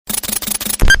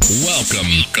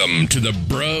Welcome to the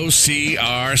Bro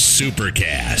CR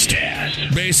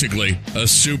Supercast. Basically, a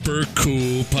super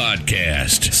cool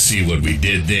podcast. See what we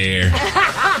did there?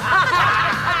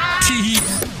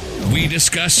 We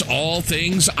discuss all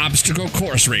things obstacle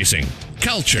course racing,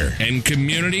 culture, and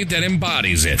community that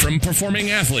embodies it, from performing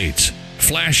athletes,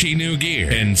 flashy new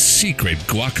gear, and secret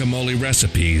guacamole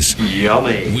recipes.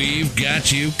 Yummy. We've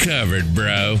got you covered,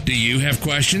 bro. Do you have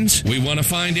questions? We want to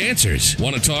find answers.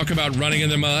 Want to talk about running in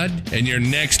the mud and your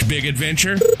next big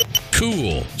adventure?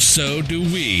 Cool. So do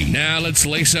we. Now let's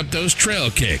lace up those trail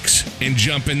kicks and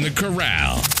jump in the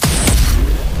corral.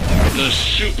 The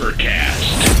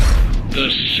Supercast. The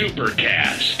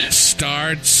Supercast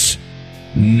starts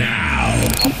now.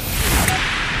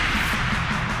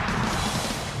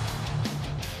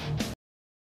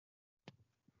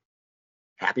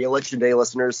 Happy Election Day,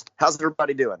 listeners. How's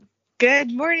everybody doing?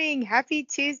 Good morning. Happy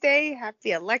Tuesday.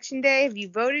 Happy Election Day. Have you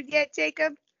voted yet,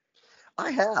 Jacob?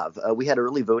 I have. We had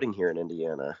early voting here in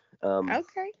Indiana.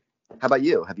 Okay. How about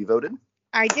you? Have you voted?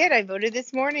 I did. I voted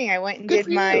this morning. I went and Good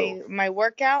did for my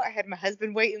workout. I had my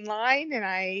husband wait in line, and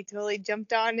I totally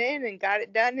jumped on in and got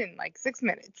it done in like 6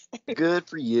 minutes. Good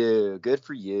for you. Good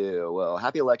for you. Well,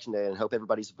 happy Election Day, and hope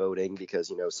everybody's voting because,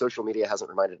 social media hasn't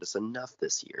reminded us enough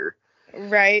this year.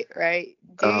 Right.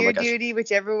 Do your duty,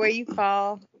 whichever way you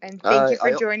fall. And thank you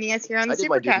for joining us here on the Supercast this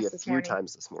morning. I did my duty a few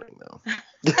times this morning,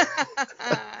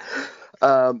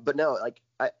 though. But no,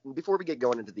 before we get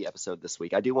going into the episode this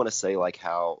week, I do want to say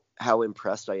how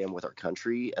impressed I am with our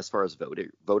country as far as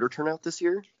voter turnout this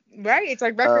year. Right, it's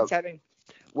like record setting.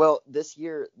 Well, this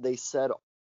year they said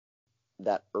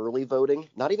that early voting,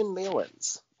 not even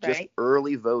mail-ins, just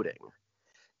early voting,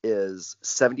 is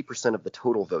 70% of the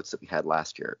total votes that we had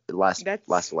last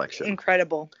election.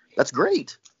 Incredible. That's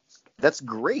great.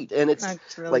 And it's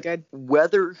really good.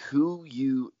 Whether who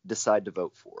you decide to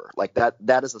vote for,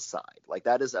 that is aside.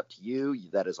 That is up to you.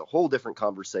 That is a whole different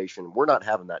conversation. We're not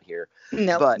having that here.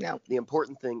 No. The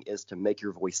important thing is to make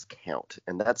your voice count.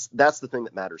 And that's the thing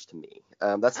that matters to me.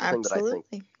 That's the thing that I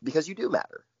think, because you do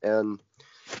matter. And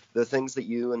the things that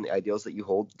you and the ideals that you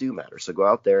hold do matter. So go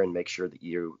out there and make sure that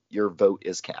your vote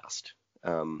is cast.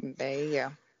 There you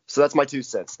go. So that's my 2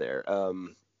 cents there.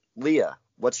 Leah,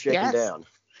 what's shaking down?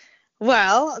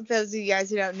 Well, those of you guys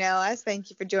who don't know us, thank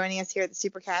you for joining us here at the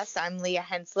Supercast. I'm Leah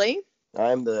Hensley.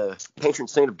 I'm the patron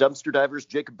saint of dumpster divers,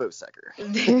 Jacob Bosacker.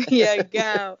 There you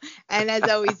go. And as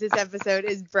always, this episode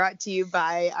is brought to you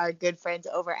by our good friends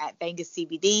over at Vanga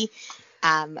CBD.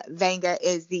 Vanga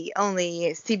is the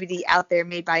only CBD out there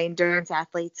made by endurance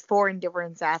athletes for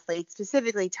endurance athletes,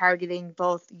 specifically targeting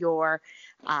both your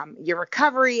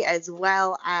recovery as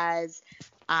well as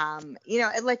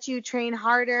it lets you train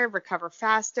harder, recover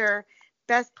faster.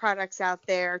 Best products out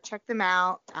there. Check them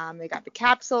out. They got the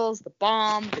capsules, the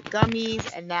balm, the gummies,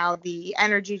 and now the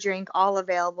energy drink, all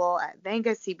available at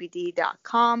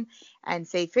vangacbd.com, and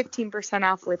save 15%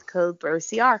 off with code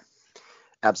BROCR.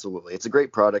 Absolutely. It's a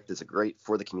great product. It's great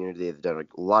for the community. They've done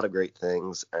a lot of great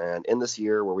things. And in this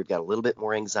year where we've got a little bit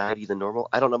more anxiety than normal,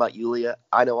 I don't know about you, Leah.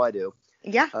 I know I do.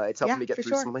 Yeah. It's helping me get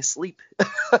through some of my sleep.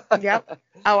 Yep.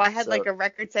 Oh, I had a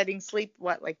record-setting sleep,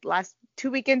 last 2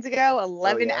 weekends ago,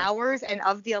 11 hours, and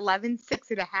of the 11,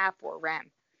 6.5 were REM.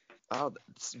 Oh,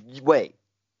 wait.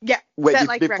 Yeah. Wait,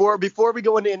 before we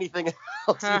go into anything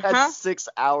else, you had 6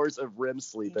 hours of REM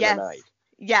sleep in a night.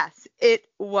 Yes, it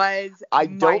was. I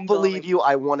don't believe you.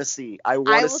 I want to see. I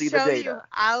want to see the data.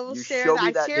 I will share it.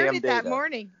 I shared it that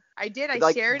morning. I did. I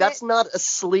shared it. That's not a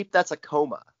sleep. That's a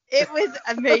coma. It was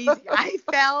amazing. I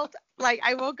felt like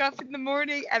I woke up in the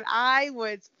morning and I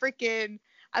was ready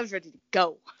to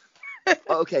go.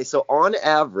 Okay, so on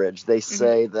average, they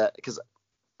say that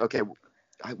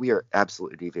we are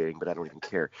absolutely deviating, but I don't even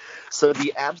care. So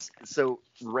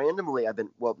randomly,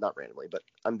 not randomly, but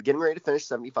I'm getting ready to finish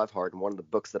 75 Hard, and one of the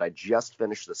books that I just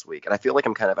finished this week, and I feel like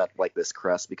I'm kind of at this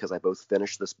crest because I both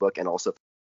finished this book and also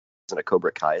in a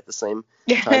Cobra Kai at the same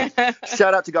time.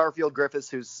 Shout out to Garfield Griffiths,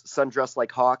 whose son dressed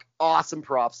like Hawk. Awesome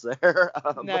props there.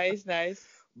 Nice.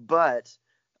 But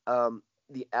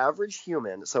the average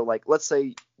human, so let's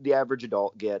say the average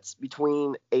adult gets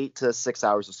between 8 to 6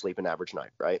 hours of sleep an average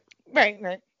night, right?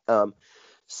 Right.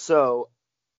 So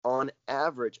on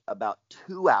average, about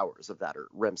 2 hours of that are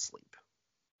REM sleep.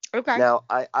 Okay. Now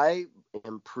I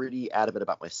am pretty adamant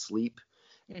about my sleep,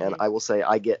 and I will say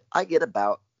I get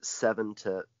about 7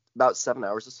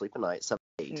 hours of sleep a night, 7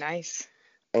 to 8. Nice.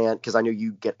 And because I know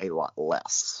you get a lot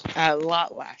less. A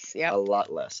lot less, yeah. A lot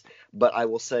less. But I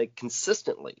will say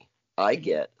consistently, I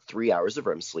get 3 hours of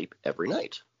REM sleep every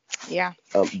night. Yeah.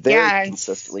 Very Yeah,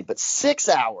 consistently, but 6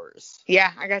 hours.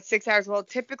 Yeah, I got 6 hours. Well,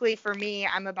 typically for me,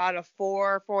 I'm about a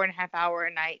 4.5 hour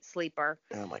a night sleeper.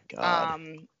 Oh my God.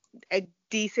 A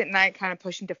decent night, kind of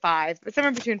pushing to 5, but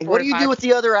somewhere between 4 What to do you 5. do with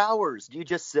the other hours? Do you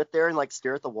just sit there and like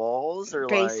stare at the walls, or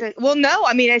like Basic. Well, no,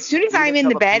 I mean, as soon as eat I'm a in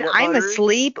cup the of bed, peanut I'm butter?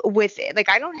 asleep with it. Like,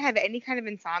 I don't have any kind of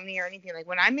insomnia or anything. Like,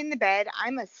 when I'm in the bed,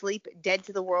 I'm asleep, dead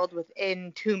to the world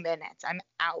within 2 minutes. I'm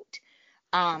out.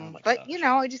 Oh my But gosh.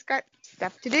 I just got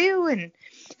stuff to do, and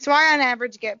so I on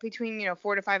average get between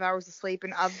 4 to 5 hours of sleep,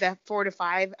 and of the 4 to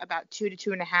 5, about 2 to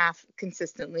 2.5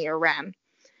 consistently are REM.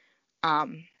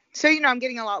 So I'm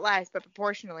getting a lot less, but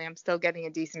proportionally I'm still getting a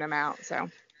decent amount. So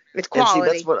it's And see,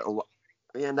 that's quality.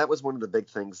 and that was one of the big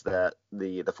things that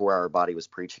the 4 hour body was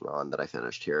preaching on that I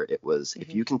finished here. It was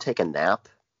if you can take a nap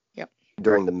Yep.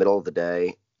 during the middle of the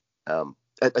day, a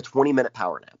 20-minute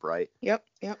power nap, right? Yep.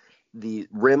 The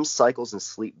REM cycles and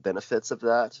sleep benefits of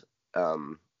that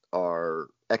are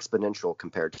exponential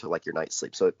compared to like your night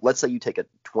sleep. So let's say you take a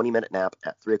 20-minute nap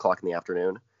at 3 o'clock in the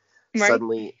afternoon. Right.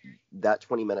 Suddenly that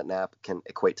 20-minute nap can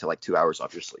equate to like 2 hours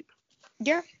off your sleep.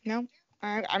 Yeah. No.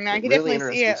 I mean, I can Really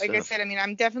definitely see it. interesting Like I stuff. said, I mean,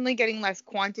 I'm definitely getting less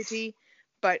quantity,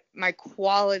 but my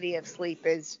quality of sleep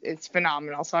is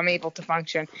phenomenal. So I'm able to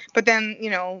function. But then,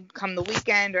 come the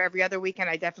weekend or every other weekend,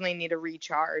 I definitely need a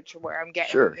recharge where I'm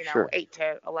getting, Sure. 8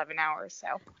 to 11 hours.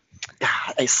 So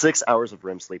 6 hours of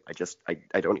REM sleep.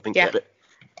 I don't even get it.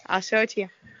 I'll show it to you.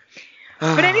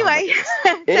 Oh, But anyway,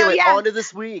 anyway, yeah. on to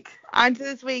this week.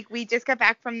 We just got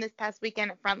back from this past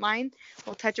weekend at Frontline.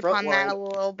 We'll touch upon that a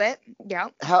little bit. Yeah.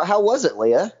 How was it,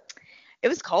 Leah? It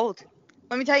was cold.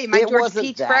 Let me tell you, my Georgia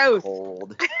peach froze.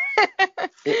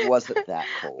 It wasn't that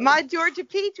cold. My Georgia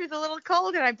peach was a little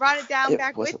cold, and I brought it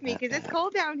back with me because it's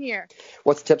cold down here.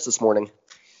 What's tips this morning?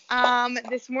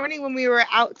 This morning when we were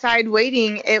outside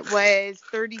waiting, it was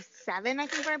 37, I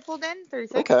think, when I pulled in.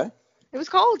 36. Okay. It was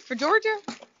cold for Georgia.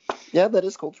 Yeah, that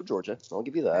is cold for Georgia. I'll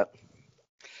give you that.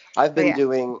 I've been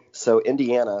doing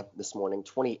Indiana this morning,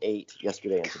 28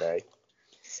 yesterday and today.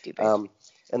 Stupid.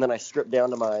 And then I stripped down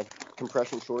to my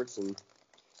compression shorts and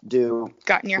do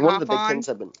gotten your one Hoff of the big on? things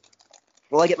I've been.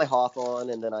 Well, I get my Hoff on,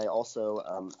 and then I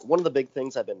also one of the big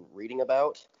things I've been reading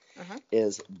about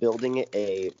is building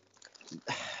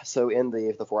so in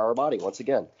the 4 hour body once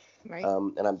again. Right.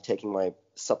 And I'm taking my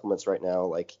supplements right now,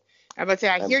 like. I was about to say,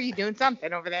 I hear you doing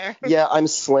something over there. Yeah, I'm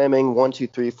slamming 1, 2,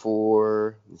 3,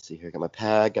 4. Let's see here. Got my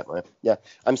pad.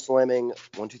 I'm slamming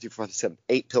 1, 2, 3, 4, 5, 6, 7,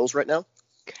 8 pills right now.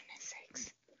 Goodness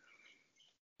sakes.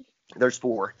 There's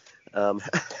 4.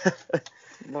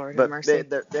 Lord but have mercy.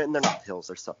 they're not pills.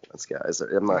 They're supplements, guys.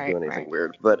 I'm not doing anything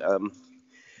weird. But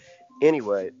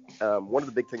anyway, one of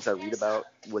the big things I read about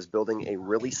was building a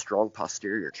really strong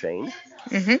posterior chain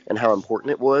and how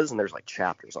important it was. And there's like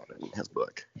chapters on it in his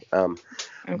book.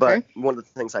 But one of the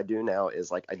things I do now is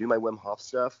like I do my Wim Hof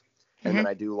stuff, and then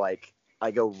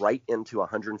I go right into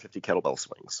 150 kettlebell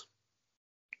swings.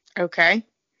 Okay.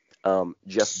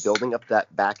 Just building up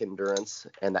that back endurance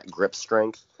and that grip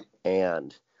strength,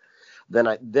 and then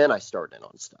I start in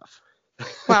on stuff.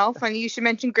 Well, funny you should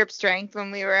mention grip strength. When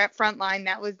we were at Frontline,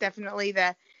 that was definitely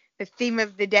the theme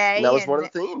of the day. And that was one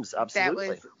of the themes,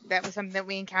 absolutely. That was something that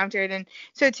we encountered. And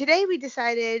so today we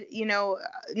decided, now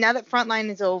that Frontline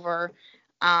is over,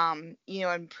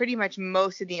 and pretty much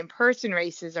most of the in-person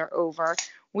races are over,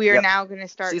 we are now going to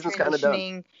start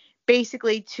transitioning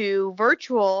basically to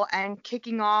virtual and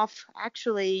kicking off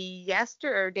actually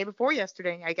yesterday or day before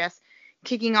yesterday, I guess.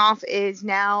 Kicking off is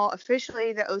now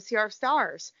officially the OCR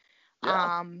Stars.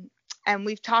 Yeah. And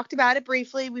we've talked about it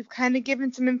briefly. We've kind of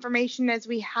given some information as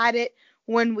we had it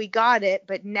when we got it.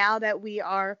 But now that we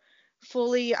are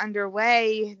fully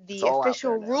underway, the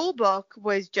official rule book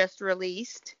was just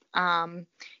released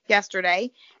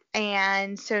yesterday.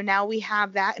 And so now we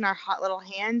have that in our hot little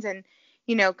hands. And,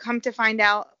 come to find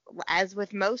out, as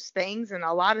with most things and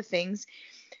a lot of things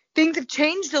have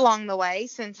changed along the way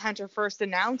since Hunter first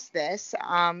announced this.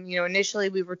 Initially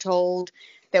we were told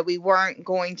that we weren't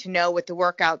going to know what the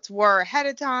workouts were ahead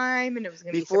of time, and it was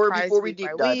going to be surprised before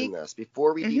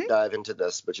we deep dive into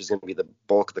this, which is going to be the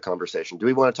bulk of the conversation. Do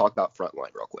we want to talk about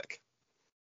Frontline real quick?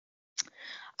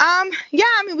 Yeah,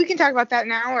 I mean we can talk about that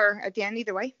now or at the end,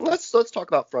 either way. Let's talk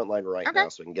about Frontline now,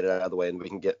 so we can get it out of the way, and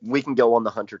we can go on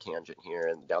the Hunter tangent here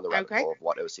and down the rabbit hole of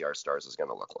what OCR Stars is going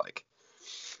to look like.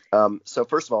 So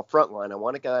first of all, Frontline, I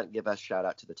want to give a shout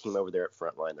out to the team over there at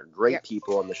Frontline. They're great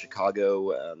people in the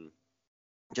Chicago,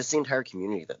 just the entire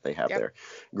community that they have there.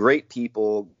 Great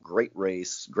people, great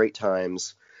race, great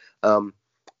times.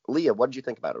 Leah, what did you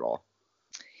think about it all?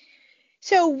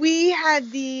 So we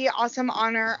had the awesome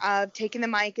honor of taking the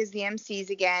mic as the MCs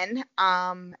again.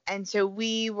 And so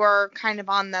we were kind of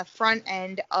on the front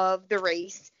end of the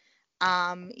race,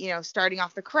 starting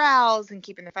off the corrals and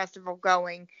keeping the festival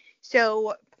going.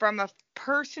 So from a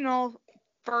personal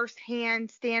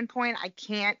firsthand standpoint, I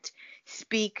can't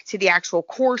speak to the actual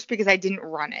course because I didn't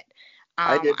run it.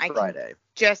 I did I Friday. can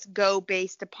just go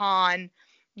based upon,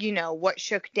 what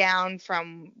shook down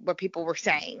from what people were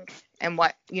saying and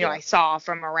what, I saw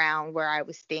from around where I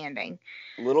was standing.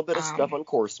 A little bit of stuff on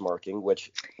course marking,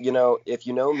 which, if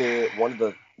you know me, one of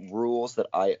the rules that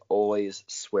I always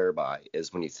swear by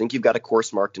is when you think you've got a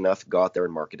course marked enough, go out there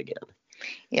and mark it again.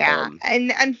 Yeah.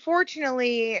 And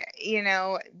unfortunately,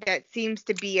 that seems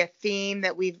to be a theme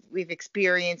that we've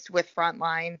experienced with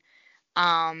Frontline.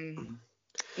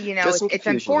 It's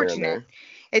unfortunate.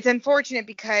 It's unfortunate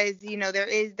because,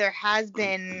 there has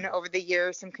been over the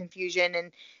years some confusion,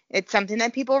 and it's something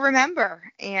that people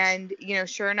remember. And,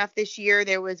 sure enough, this year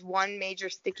there was one major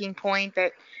sticking point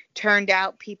that turned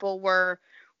out people were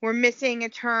missing a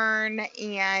turn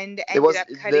and ended up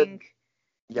cutting.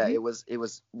 It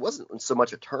wasn't so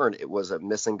much a turn, it was a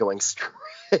missing going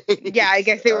straight. Yeah, I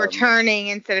guess they were turning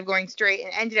instead of going straight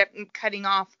and ended up cutting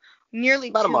off nearly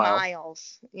about 2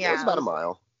 miles. Yeah, it was about a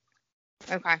mile.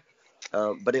 Okay.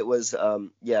 But it was,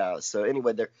 so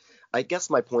anyway, I guess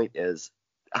my point is,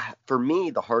 for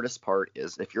me, the hardest part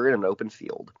is if you're in an open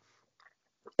field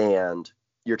and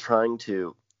you're trying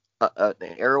to, an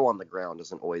arrow on the ground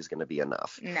isn't always going to be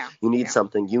enough. No. You need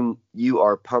something, you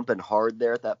are pumping hard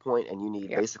there at that point, and you need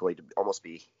basically to almost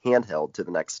be handheld to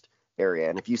the next area.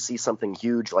 And if you see something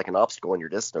huge like an obstacle in your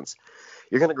distance,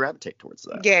 you're going to gravitate towards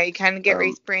that. Yeah, you kind of get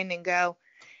race brain and go.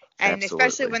 And Absolutely.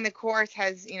 Especially when the course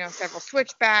has, several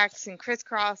switchbacks and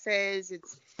crisscrosses,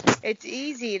 it's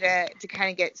easy to kind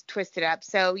of get twisted up.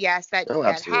 So yes, that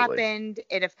happened.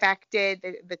 It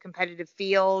affected the competitive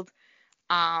field.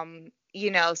 So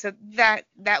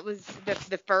that was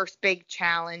the first big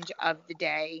challenge of the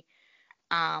day.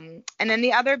 And then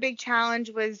the other big challenge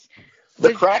was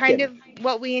kind of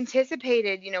what we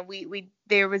anticipated.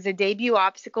 There was a debut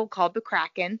obstacle called the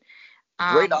Kraken.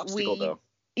 Great obstacle though.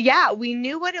 Yeah, we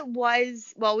knew what it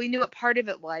was. Well, we knew what part of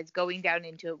it was going down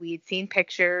into it. We had seen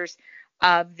pictures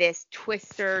of this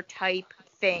twister type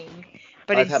thing,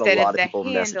 but I've instead had a lot of the people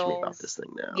handles, message me about this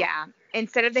thing now. Yeah,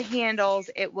 instead of the handles,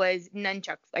 it was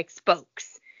nunchucks, like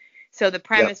spokes. So the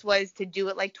premise was to do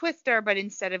it like Twister, but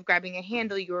instead of grabbing a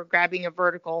handle, you were grabbing a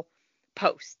vertical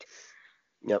post.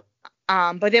 Yep.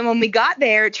 But then when we got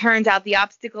there, it turns out the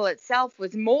obstacle itself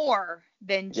was more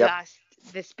than just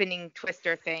the spinning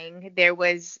twister thing. There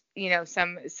was,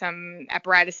 some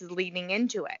apparatuses leading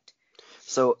into it.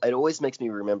 So it always makes me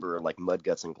remember, like Mud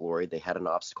Guts and Glory, they had an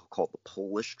obstacle called the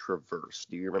Polish Traverse.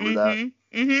 Do you remember that?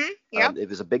 Mm-hmm. Yep. It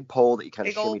was a big pole that you kind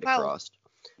of shimmied across.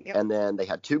 Yep. And then they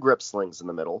had 2 grip slings in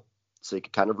the middle, so you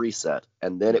could kind of reset.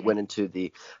 And then it went into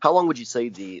how long would you say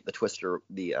the twister,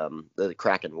 the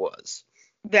Kraken was?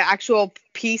 The actual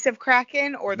piece of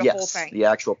Kraken or the whole thing? Yes, the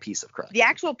actual piece of Kraken. The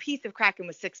actual piece of Kraken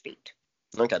was 6 feet.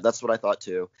 Okay, that's what I thought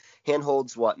too.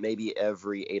 Handholds, maybe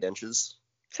every 8 inches?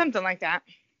 Something like that.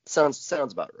 Sounds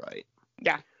about right.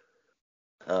 Yeah.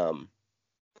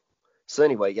 So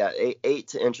anyway,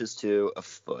 8 inches to a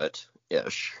foot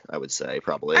ish, I would say,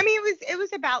 probably. I mean, it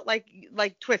was about like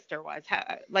Twister was,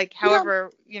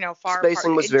 however, far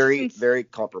spacing apart. was very very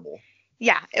comparable.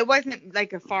 Yeah, it wasn't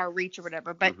like a far reach or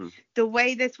whatever, but the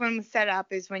way this one was set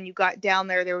up is when you got down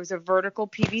there was a vertical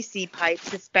PVC pipe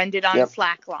suspended on a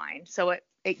slack line, so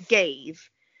it gave.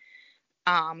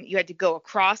 You had to go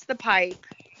across the pipe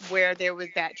where there was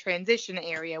that transition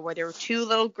area where there were 2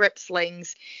 little grip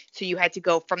slings, so you had to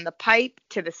go from the pipe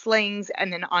to the slings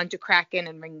and then onto Kraken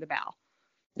and ring the bell.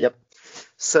 Yep.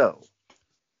 So,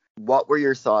 what were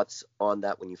your thoughts on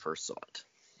that when you first saw it?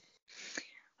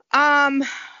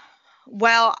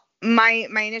 Well, my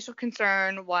initial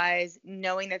concern was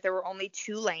knowing that there were only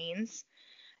 2 lanes,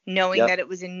 knowing that it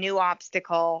was a new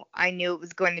obstacle. I knew it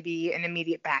was going to be an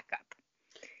immediate backup.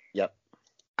 Yep.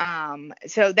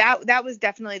 So that was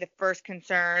definitely the first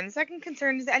concern. The second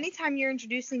concern is anytime you're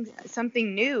introducing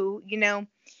something new,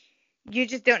 you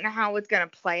just don't know how it's going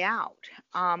to play out.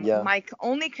 My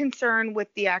only concern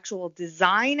with the actual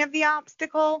design of the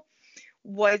obstacle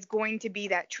was going to be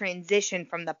that transition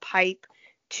from the pipe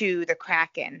to the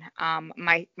Kraken.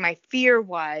 My fear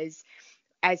was,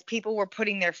 as people were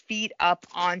putting their feet up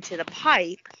onto the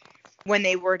pipe, when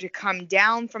they were to come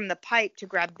down from the pipe to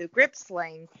grab the grip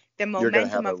sling, the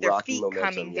momentum of their feet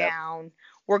coming down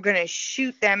were going to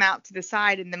shoot them out to the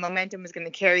side, and the momentum was going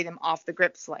to carry them off the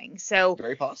grip sling. So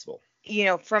very possible.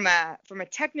 From a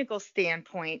technical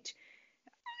standpoint,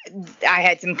 I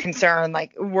had some concern,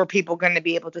 like, were people going to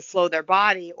be able to slow their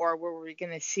body, or were we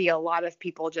going to see a lot of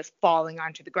people just falling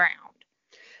onto the ground?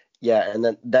 Yeah, and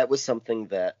then that was something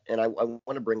that, and I want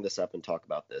to bring this up and talk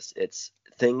about this. It's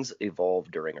things evolve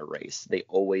during a race. They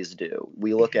always do.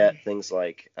 We look at things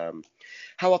like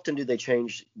how often do they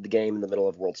change the game in the middle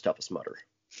of World's Toughest Mudder?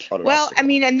 Well, I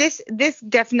mean, and this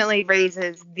definitely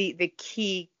raises the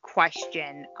key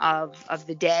question of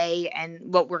the day, and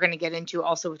what we're going to get into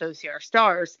also with OCR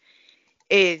Stars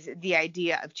is the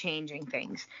idea of changing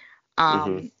things.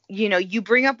 You know, you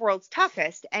bring up World's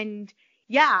Toughest, and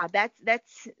yeah,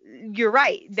 that's you're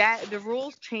right. That the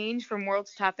rules change from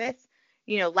World's Toughest.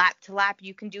 You know, lap to lap,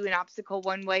 you can do an obstacle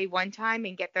one way one time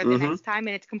and get there the next time,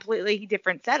 and it's completely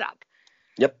different setup.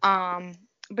 Yep.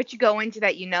 But you go into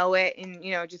that, you know it, and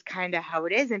you know just kind of how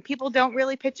it is, and people don't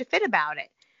really pitch a fit about it.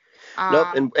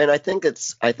 Nope, and I think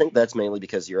that's mainly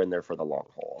because you're in there for the long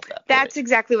haul. That's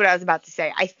exactly what I was about to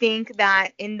say. I think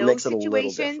that in those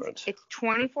situations, it's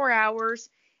 24 hours,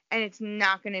 and it's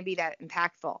not going to be that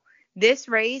impactful. This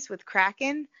race with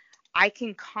Kraken, I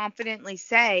can confidently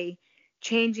say,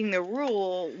 changing the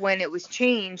rule when it was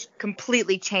changed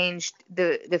completely changed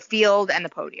the field and the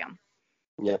podium.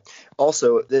 Yeah.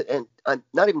 Also, and I'm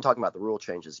not even talking about the rule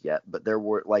changes yet, but there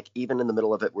were, like, even in the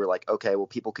middle of it, we're like, okay, well,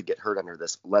 people could get hurt under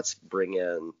this. Let's bring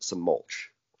in some mulch.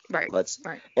 Right.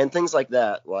 And things like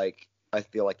that. Like, I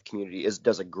feel like the community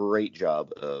does a great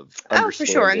job of understanding. Oh, for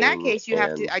sure. In that case, you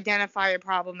have to identify a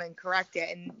problem and correct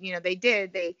it. And, you know, they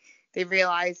did. They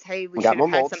realized, hey, we should have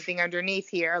had something underneath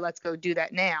here. Let's go do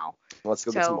that now. Let's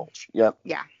go get some mulch. Yep.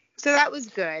 Yeah. So that was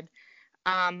good.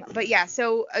 But yeah,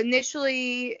 so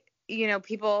initially, you know,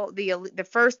 people, the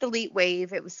first elite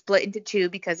wave, it was split into two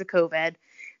because of COVID.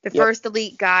 The first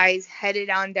elite guys headed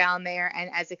on down there, and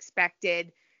as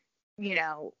expected, you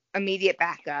know, immediate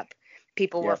backup.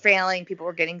 People were failing, people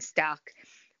were getting stuck.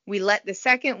 We let the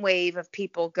second wave of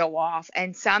people go off,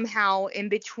 and somehow in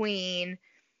between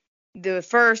the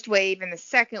first wave and the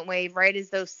second wave, right as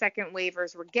those second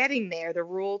waivers were getting there, the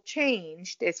rule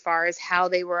changed as far as how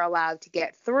they were allowed to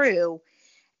get through.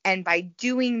 And by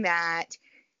doing that,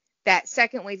 that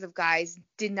second wave of guys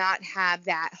did not have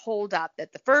that hold up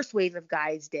that the first wave of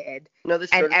guys did. No,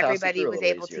 and everybody was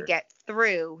able to get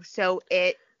through. So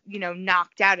it, you know,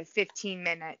 knocked out a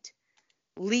 15-minute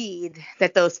lead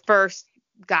that those first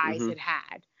guys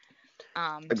had.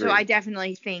 So I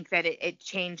definitely think that it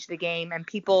changed the game, and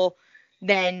people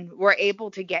then were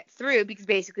able to get through because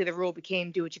basically the rule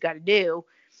became do what you got to do.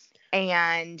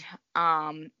 And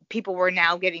people were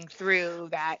now getting through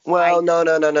that. Well, no.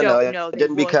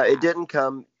 It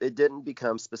didn't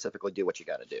become specifically do what you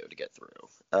got to do to get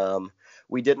through.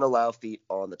 We didn't allow feet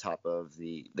on the top of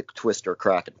the twister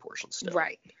Kraken portion still.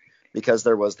 Right. Because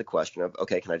there was the question of,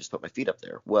 okay, can I just put my feet up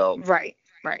there? Well, right.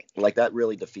 Like, that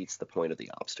really defeats the point of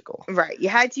the obstacle. Right. You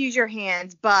had to use your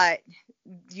hands, but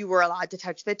you were allowed to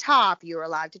touch the top. You were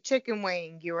allowed to chicken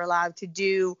wing. You were allowed to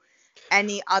do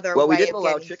any other way. Well, we didn't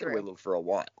allow chicken winging for a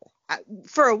while.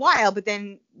 But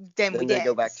then we did.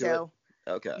 Go back to it.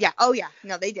 Okay. Yeah. Oh, yeah.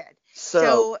 No, they did.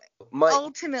 So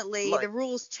ultimately, the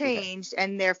rules changed,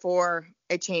 and therefore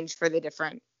it changed for the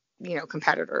different, you know,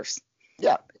 competitors.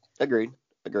 Yeah. Agreed.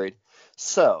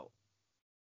 So,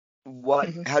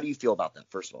 how do you feel about that?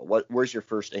 First of all, where's your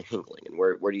first inkling,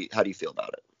 and how do you feel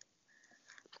about it?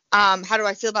 How do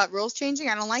I feel about rules changing?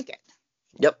 I don't like it.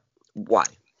 Yep. Why?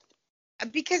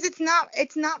 Because it's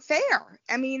not fair.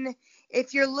 I mean,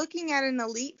 if you're looking at an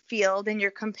elite field and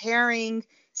you're comparing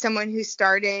someone who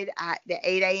started at the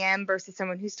 8 a.m. versus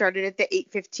someone who started at the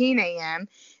 8:15 a.m.,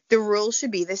 the rules should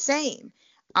be the same.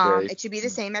 It should be the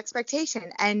same expectation.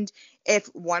 And if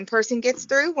one person gets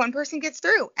through, one person gets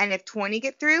through. And if 20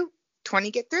 get through,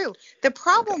 20 get through. The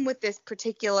problem with this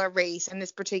particular race and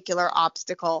this particular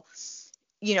obstacle,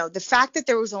 you know, the fact that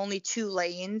there was only 2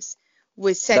 lanes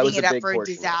was setting it up for a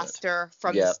disaster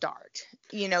from the start.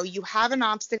 You know, you have an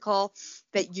obstacle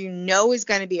that you know is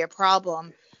going to be a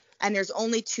problem, and there's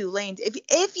only 2 lanes.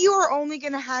 If you are only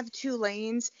going to have 2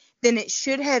 lanes, then it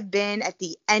should have been at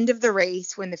the end of the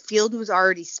race when the field was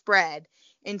already spread,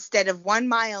 instead of 1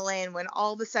 mile in when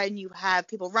all of a sudden you have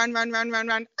people run,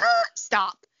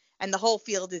 stop, and the whole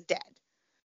field is dead.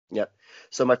 Yep.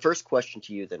 So my first question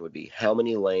to you then would be, how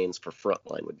many lanes for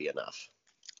frontline would be enough?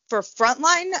 For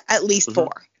frontline, at least 4.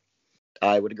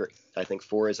 I would agree. I think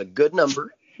 4 is a good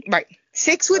number. Right.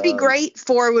 6 would be great.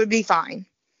 4 would be fine.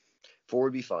 4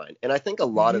 would be fine. And I think a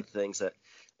lot of things that,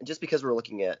 just because we're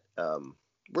looking at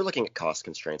cost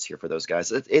constraints here for those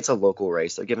guys. It's a local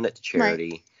race. They're giving it to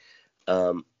charity.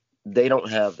 Right. They don't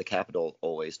have the capital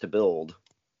always to build.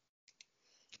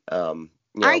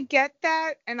 I get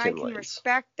that, and I can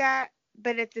respect that.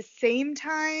 but at the same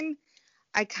time,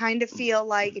 I kind of feel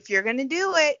like if you're going to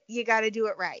do it, you got to do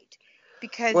it right.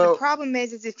 Because the problem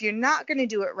is if you're not going to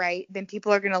do it right, then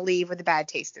people are going to leave with a bad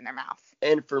taste in their mouth.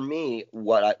 And for me,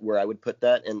 where I would put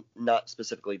that, and not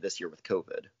specifically this year with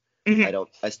COVID,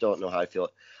 I still don't know how I feel.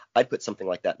 I'd put something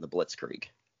like that in the Blitzkrieg.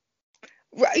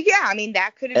 Right, yeah, I mean,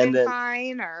 that could have been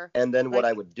fine. And then what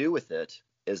I would do with it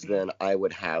is then I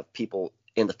would have people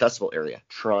in the festival area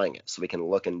trying it so we can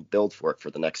look and build for it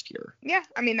for the next year. Yeah,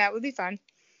 I mean, that would be fun.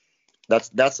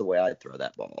 That's the way I'd throw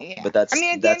that ball. Yeah. But that's, I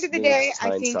mean, at the end of the day, I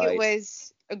think hindsight. it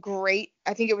was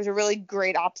a really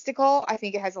great obstacle. I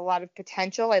think it has a lot of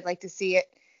potential. I'd like to see it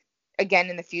again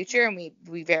in the future, and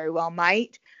we very well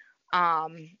might. But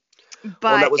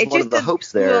that was it one just of the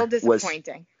hopes there. A little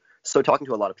disappointing. So talking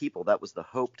to a lot of people, that was the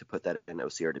hope to put that in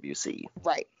OCRWC.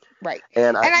 Right.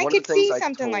 And I could see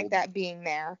something like that being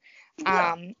there.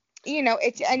 Yeah.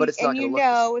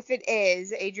 If it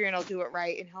is, Adrian will do it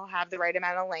right, and he'll have the right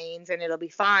amount of lanes, and it'll be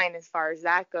fine as far as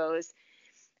that goes.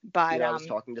 But I was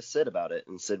talking to Sid about it,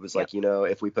 and Sid was like,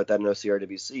 if we put that in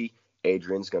OCRWC,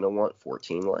 Adrian's going to want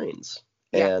 14 lanes.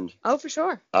 Yeah. And for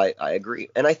sure. I agree.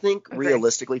 And I think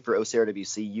realistically for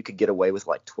OCRWC, you could get away with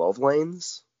like 12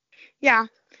 lanes. Yeah.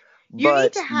 You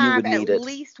need to have at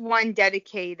least one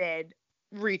dedicated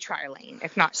retry lane,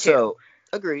 if not two. So,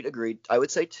 agreed. I would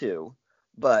say 2.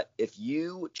 But if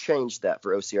you change that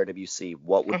for OCRWC,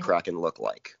 what would Kraken look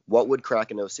like? What would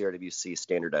Kraken OCRWC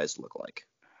standardized look like?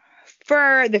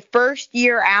 For the first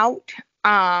year out,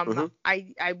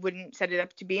 I wouldn't set it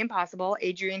up to be impossible.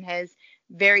 Adrian has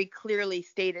very clearly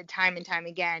stated time and time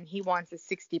again he wants a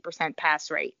 60%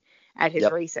 pass rate at his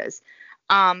races.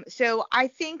 So I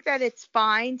think that it's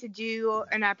fine to do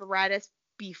an apparatus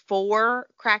before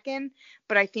Kraken,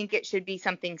 but I think it should be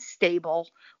something stable,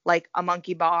 like a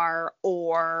monkey bar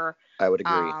or I would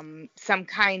agree. Some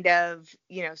kind of,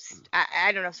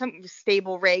 I don't know, some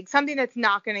stable rig, something that's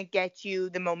not going to get you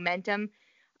the momentum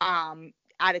out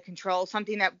of control,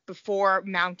 something that before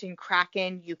mounting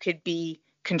Kraken you could be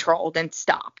controlled and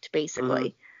stopped,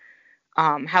 basically.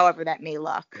 However that may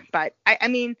look. But I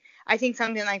mean, I think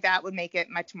something like that would make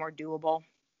it much more doable.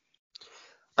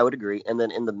 I would agree. And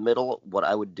then in the middle, what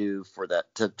I would do for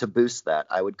that, to boost that,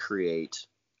 I would create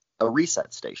a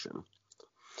reset station.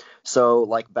 So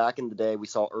like back in the day, we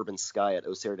saw Urban Sky at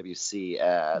OCRWC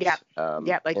at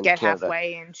like get Canada,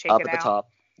 halfway and shake up it at the out. top.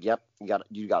 Yep,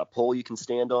 you got a pole you can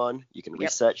stand on. You can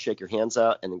reset, shake your hands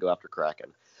out, and then go after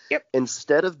Kraken. Yep.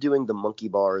 Instead of doing the monkey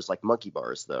bars like monkey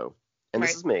bars though, and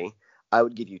this is me, I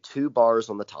would give you 2 bars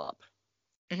on the top.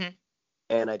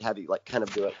 And I'd have you like kind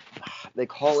of do it. They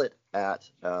call it at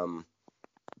Mud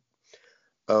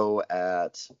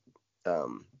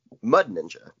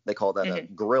Ninja. They call that a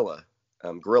gorilla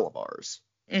bars.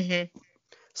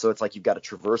 So it's like you've got to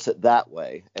traverse it that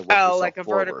way and work yourself like a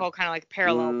forward. vertical kind of like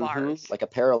parallel bars. Like a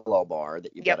parallel bar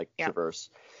that you've got to traverse,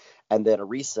 and then a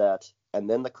reset, and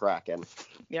then the Kraken.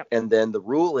 And then the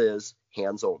rule is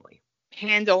hands only.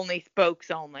 Hands only,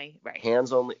 spokes only. Right.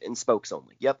 Hands only and spokes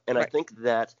only. Yep. And I think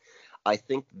that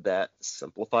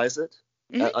simplifies it.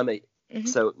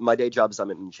 So my day job is I'm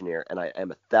an engineer, and I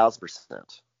am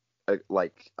 1,000%.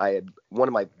 One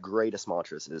of my greatest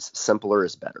mantras is simpler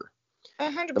is better.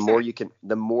 100%.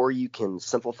 The more you can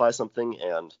simplify something,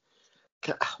 and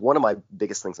one of my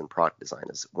biggest things in product design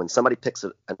is when somebody picks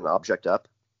an object up,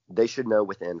 they should know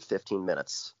within 15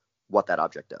 minutes what that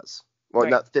object does. Well,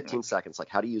 not 15 seconds, like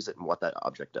how to use it and what that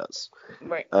object does.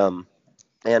 Right.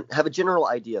 And have a general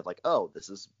idea of like, oh, this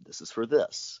is for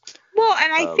this. Well,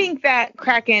 and I think that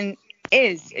Kraken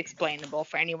is explainable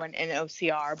for anyone in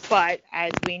OCR, but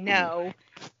as we know,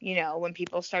 when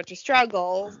people start to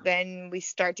struggle, then we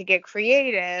start to get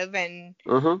creative and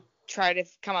try to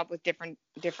come up with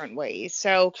different ways.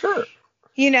 So, sure.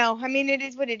 I mean, it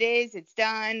is what it is. It's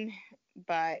done,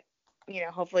 but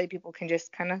hopefully people can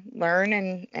just kind of learn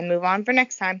and move on for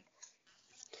next time.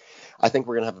 I think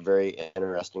we're going to have a very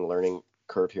interesting learning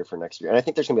curve here for next year. And I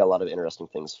think there's going to be a lot of interesting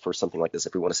things for something like this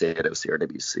if we want to say it at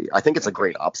OCRWC. I think it's a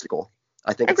great obstacle.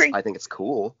 I think it's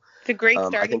cool. It's a great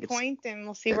starting point, and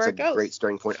we'll see where it goes. It's a great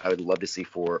starting point. I would love to see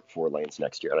 4 lanes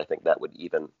next year, and I think that would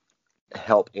even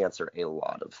help answer a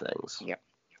lot of things. Yep.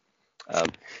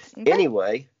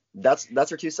 Anyway, that's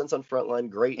our 2 cents on Frontline.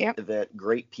 Great event,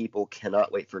 great people.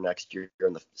 Cannot wait for next year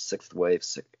in the 6th wave.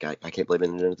 I can't believe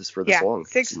I've been doing this for this long.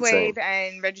 6th wave,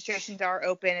 and registrations are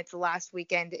open. It's the last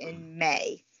weekend in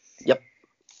May. Yep.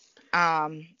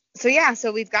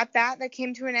 So we've got that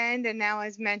came to an end, and now,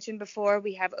 as mentioned before,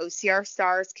 we have OCR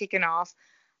Stars kicking off.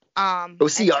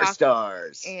 OCR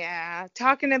Stars. Yeah,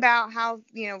 talking about how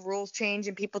rules change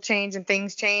and people change and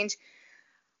things change.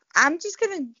 I'm just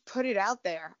going to put it out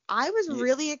there. I was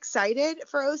really excited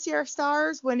for OCR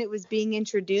Stars when it was being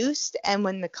introduced and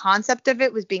when the concept of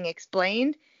it was being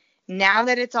explained. Now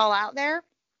that it's all out there,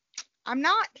 I'm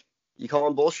not. You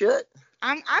calling bullshit?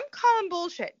 I'm calling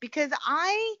bullshit because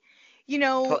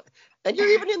And you're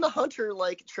even in the Hunter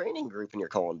training group and you're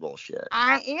calling bullshit.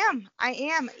 I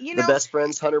am. The Best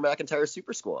Friends Hunter McIntyre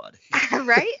Super Squad.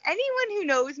 Right? Anyone who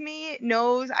knows me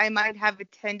knows I might have a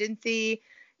tendency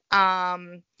you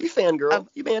fangirl,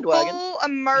 you bandwagon. Full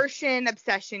immersion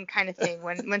obsession kind of thing.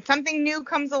 When something new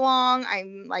comes along,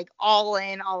 I'm like all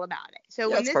in, all about it. So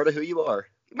yeah, it's part of who you are.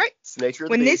 Right. It's the nature of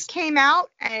when the this beast. came out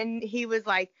and he was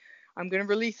like, I'm going to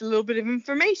release a little bit of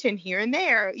information here and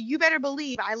there, you better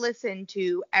believe I listened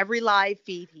to every live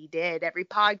feed he did, every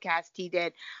podcast he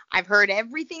did. I've heard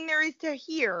everything there is to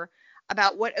hear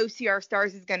about what OCR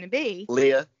Stars is going to be.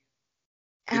 Leah,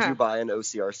 did you buy an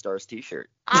OCR Stars t-shirt?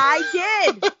 I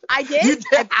did. You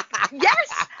did?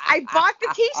 Yes, I bought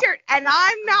the t-shirt and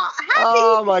I'm not happy.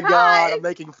 Oh my God, I'm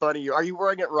making fun of you. Are you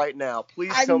wearing it right now?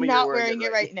 Please tell me you're wearing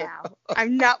it right now.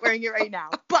 I'm not wearing it right now.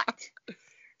 But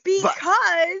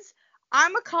because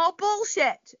I'm a call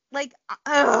bullshit.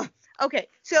 Okay,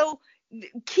 so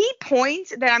key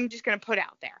points that I'm just going to put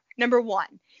out there. Number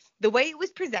one, the way it was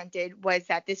presented was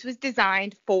that this was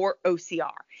designed for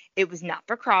OCR. It was not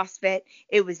for CrossFit.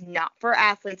 It was not for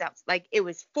athletes. It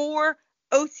was for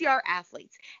OCR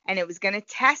athletes. And it was going to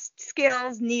test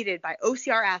skills needed by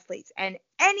OCR athletes. And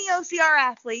any OCR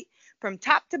athlete from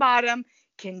top to bottom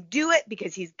can do it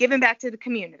because he's giving back to the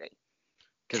community.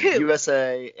 Because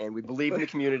USA, and we believe in the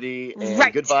community, and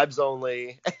right. Good vibes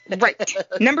only. Right.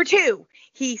 Number two,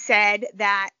 he said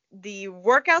that the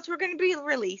workouts were going to be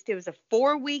released. It was a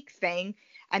 4-week thing,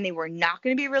 and they were not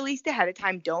going to be released ahead of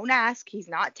time. Don't ask. He's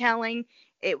not telling.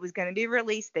 It was going to be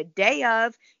released the day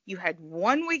of. You had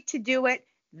 1 week to do it.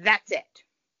 That's it.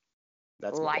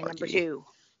 That's line malarkey. number 2.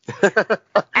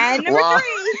 And number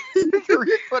 3. You're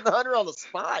putting Hunter on the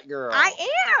spot, girl. I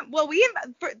am. Well,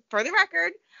 for the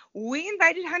record, we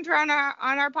invited Hunter on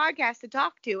our podcast to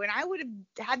talk to, and I would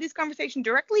have had this conversation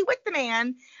directly with the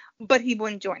man, but he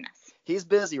wouldn't join us. He's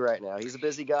busy right now. He's a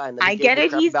busy guy. And then I get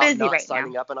it. He's busy right now.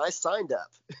 Signing up, and I signed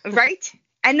up. Right.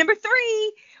 And number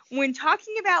 3, when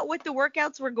talking about what the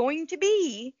workouts were going to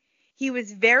be, he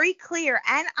was very clear,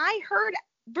 and I heard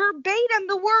verbatim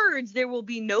the words: there will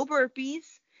be no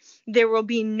burpees. There will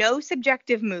be no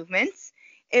subjective movements.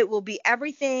 It will be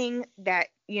everything that,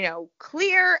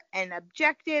 clear and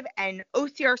objective and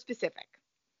OCR specific.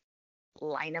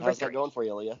 Line number 3. How's that going for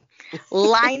you, Leah?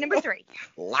 Line number 3.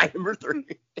 Line number 3.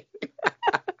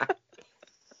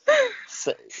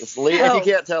 It's Leah. If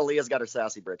you can't tell, Leah's got her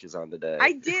sassy britches on today.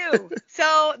 I do.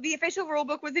 So the official rule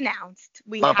book was announced.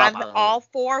 We have all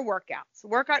 4 workouts.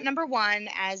 Workout number 1,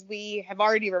 as we have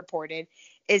already reported,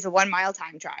 is a 1-mile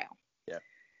time trial. Yeah.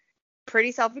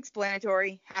 Pretty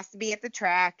self-explanatory. Has to be at the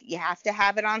track. You have to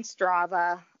have it on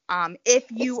Strava. No,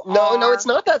 it's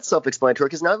not that self-explanatory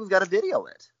because now we've got to video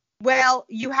it. Well,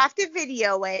 you have to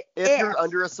video it if you're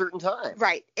under a certain time.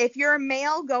 Right. If you're a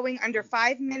male going under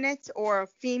 5 minutes or a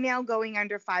female going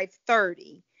under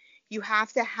 5:30, you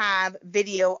have to have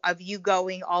video of you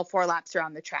going all 4 laps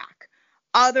around the track.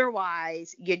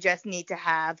 Otherwise, you just need to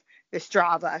have the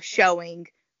Strava showing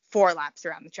 4 laps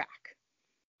around the track.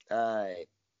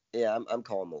 Yeah, I'm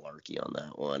calling malarkey on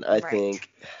that one. I think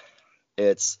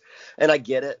it's, and I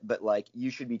get it, but you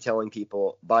should be telling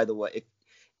people, by the way,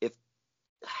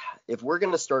 if we're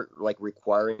going to start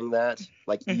requiring that,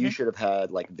 you should have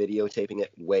had videotaping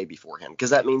it way beforehand,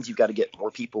 because that means you've got to get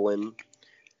more people in.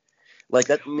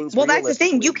 That means, well, that's the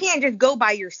thing. You can't just go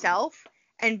by yourself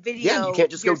and video you can't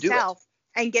just yourself go do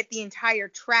it. And get the entire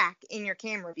track in your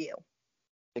camera view.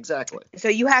 Exactly. So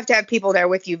you have to have people there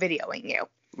with you videoing you.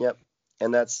 Yep.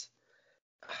 And that's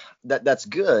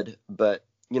good, but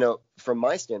from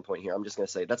my standpoint here, I'm just going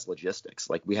to say that's logistics.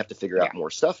 We have to figure out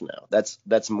more stuff now.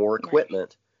 That's more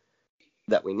equipment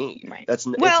that we need. Right.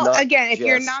 Again, if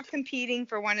you're not competing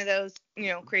for one of those,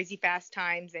 crazy fast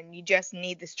times, and you just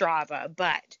need the Strava,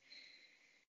 but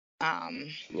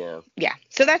yeah.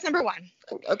 So that's number 1.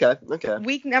 Okay.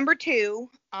 Week number 2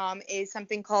 is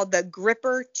something called the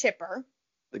Gripper Chipper.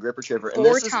 The Gripper Chipper, and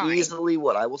this is easily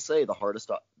what I will say the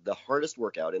hardest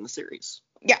workout in the series.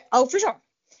 Yeah. Oh, for sure.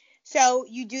 So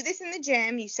you do this in the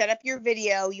gym. You set up your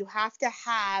video. You have to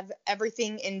have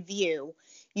everything in view.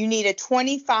 You need a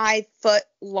 25-foot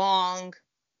long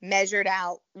measured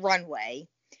out runway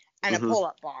and a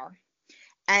pull-up bar.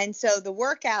 And so the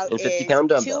workout is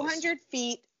 200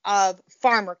 feet of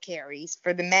farmer carries.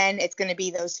 For the men, it's going to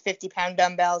be those 50-pound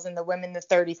dumbbells, and the women, the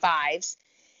 35s.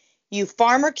 You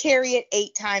farmer carry it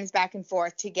 8 times back and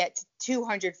forth to get to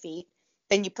 200 feet.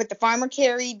 Then you put the farmer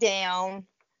carry down,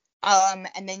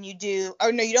 and then you do,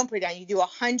 oh no, you don't put it down. You do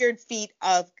 100 feet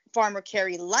of farmer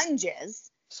carry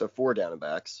lunges. So 4 down and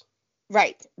backs.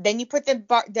 Right. Then you put the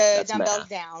That's dumbbells math.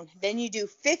 down. Then you do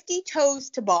 50 toes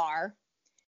to bar.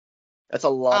 That's a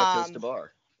lot of toes to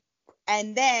bar.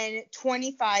 And then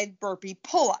 25 burpee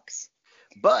pull-ups.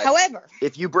 But however,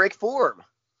 if you break form,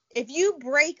 if you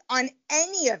break on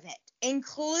any of it,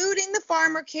 including the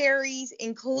farmer carries,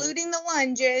 including the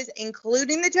lunges,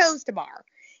 including the toes to bar,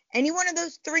 any one of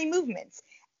those 3 movements,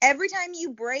 every time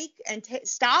you break and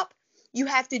stop, you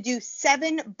have to do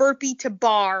 7 burpee to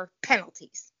bar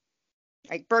penalties.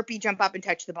 Like burpee, jump up, and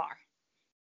touch the bar.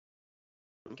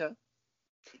 Okay.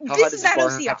 How This high is does the not bar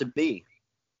OCR. have to be?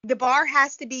 The bar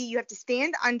has to be, you have to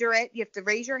stand under it, you have to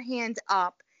raise your hands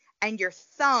up, and your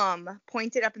thumb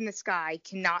pointed up in the sky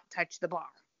cannot touch the bar.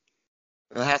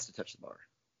 It has to touch the bar.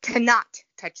 Cannot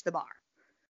touch the bar.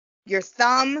 Your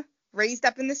thumb raised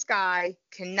up in the sky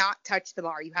cannot touch the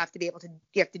bar. You have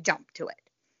to jump to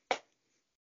it.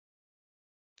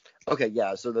 Okay,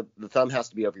 yeah, so the thumb has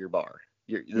to be over your bar.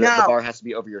 The No. bar has to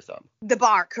be over your thumb. The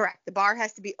bar, correct. The bar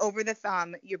has to be over the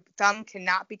thumb. Your thumb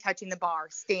cannot be touching the bar,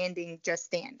 just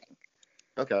standing.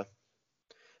 Okay.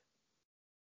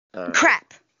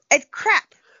 Crap. It's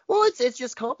crap. Well, it's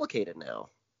just complicated now.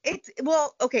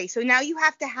 Okay, so now you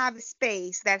have to have a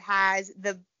space that has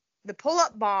the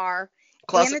pull-up bar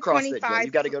Classic and the CrossFit 25. gym.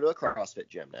 You got to go to a CrossFit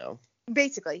gym now.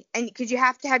 Basically, and because you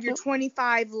have to have your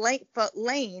 25-foot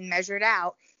lane measured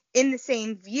out in the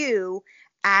same view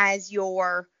as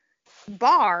your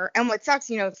bar. And what sucks,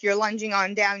 if you're lunging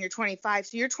on down, you're 25,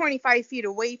 so you're 25 feet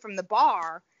away from the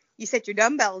bar. You set your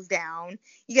dumbbells down.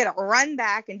 You got to run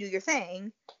back and do your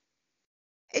thing.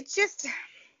 It's just,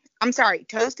 I'm sorry,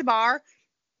 toes to bar.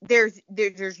 There's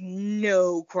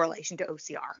no correlation to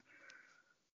OCR.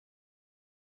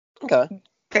 Okay.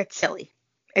 That's silly.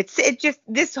 It just,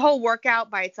 this whole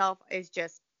workout by itself is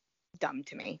just dumb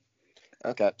to me.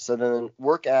 Okay, so then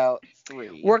workout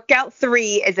 3. Workout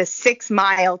 3 is a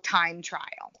 6-mile time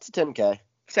trial. It's a 10K.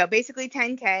 So basically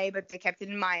 10K, but they kept it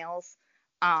in miles.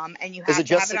 And you have Is it to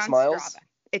just have it 6 on miles? Strava.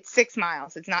 It's 6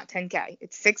 miles. It's not 10K.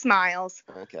 It's 6 miles.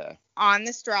 Okay. On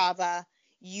the Strava.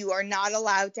 You are not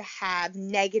allowed to have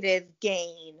negative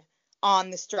gain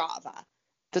on the Strava.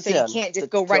 To So 10, you can't just to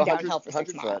go run 100 downhill for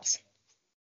 6 foot. miles.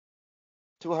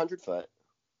 To 100 foot.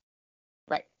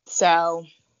 Right. So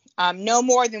no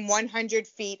more than 100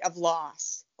 feet of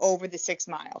loss over the 6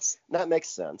 miles. That makes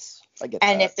sense. I get that.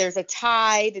 And if there's a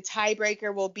tie, the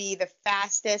tiebreaker will be the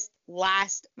fastest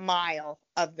last mile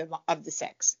of the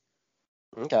 6.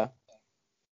 Okay.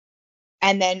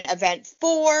 And then event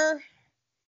 4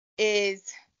 is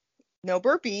no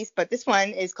burpees, but this one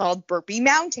is called Burpee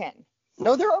Mountain.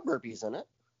 No, there are burpees in it.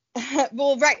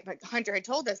 Well, right, but Hunter had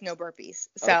told us no burpees.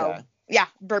 So, Okay. Yeah,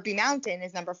 Burpee Mountain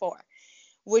is number 4,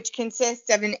 which consists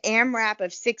of an AMRAP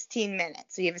of 16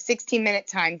 minutes. So you have a 16-minute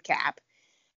time cap,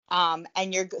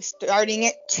 and you're starting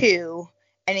at 2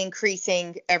 and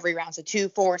increasing every round. So 2,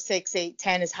 4, 6, 8,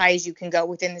 10, as high as you can go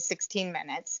within the 16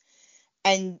 minutes.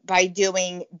 And by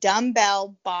doing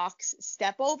dumbbell box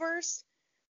step overs,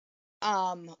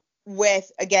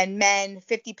 with, again, men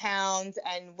 50 pounds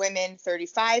and women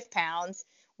 35 pounds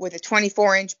with a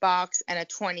 24-inch box and a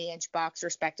 20-inch box,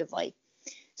 respectively.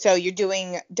 So you're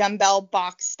doing dumbbell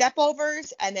box step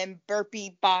overs and then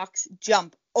burpee box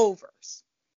jump overs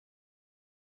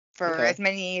for as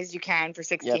many as you can for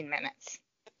 16 minutes.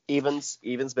 Evens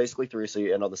basically 3, so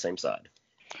you end on the same side.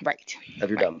 Right. Of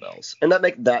your dumbbells. And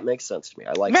that makes sense to me.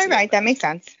 I like that makes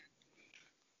sense.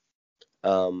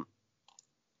 And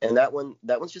that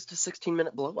one's just a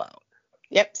 16-minute blowout.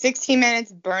 Yep, 16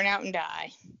 minutes, burn out and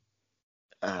die.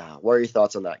 What are your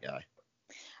thoughts on that guy?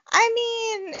 I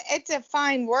mean, it's a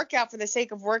fine workout for the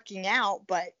sake of working out,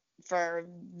 but for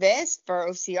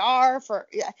OCR,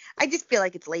 I just feel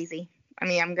like it's lazy. I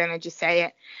mean, I'm going to just say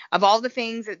it. Of all the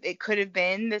things that it could have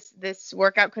been, this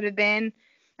workout could have been,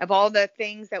 of all the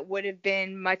things that would have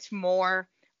been much more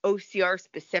OCR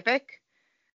specific,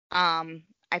 I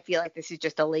feel like this is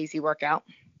just a lazy workout.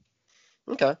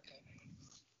 Okay.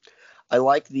 I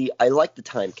like the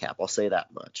time cap. I'll say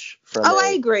that much.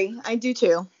 I agree. I do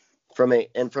too. From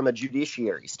a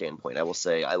judiciary standpoint, I will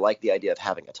say I like the idea of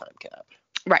having a time cap.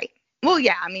 Right. Well,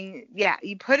 yeah. I mean, yeah,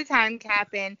 you put a time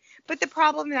cap in, but the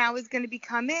problem now is going to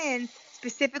come in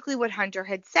specifically what Hunter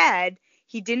had said.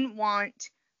 He didn't want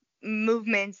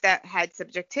movements that had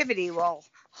subjectivity. Well,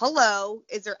 hello,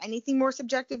 is there anything more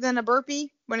subjective than a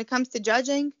burpee when it comes to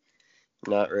judging?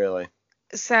 Not really.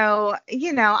 So,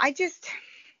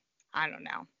 I don't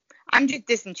know. I'm just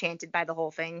disenchanted by the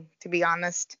whole thing, to be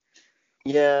honest.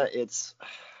 Yeah,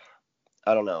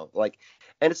 I don't know. Like,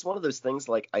 and it's one of those things,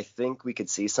 like, I think we could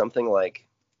see something like,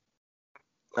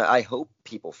 I hope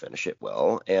people finish it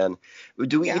well. And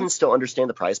do we Yeah. even still understand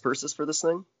the prize purses for this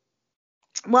thing?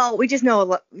 Well, we just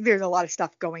know there's a lot of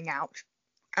stuff going out.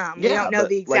 We Yeah, don't know but,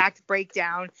 the like, exact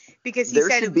breakdown because he there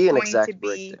said it should was be an going to exact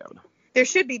be. breakdown. There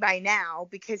should be by now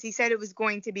because he said it was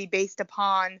going to be based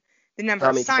upon the number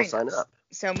How of many people signups. sign up?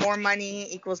 So more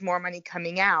money equals more money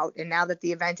coming out. And now that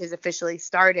the event has officially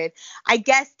started, I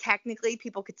guess technically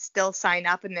people could still sign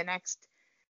up in the next,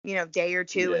 day or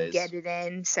two and get it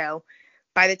in. So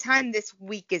by the time this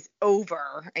week is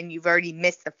over and you've already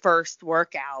missed the first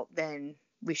workout, then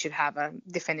we should have a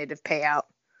definitive payout.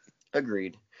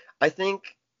 Agreed. I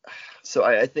think so.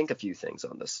 I think a few things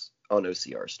on this, on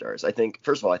OCR Stars. I think,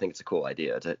 first of all, I think it's a cool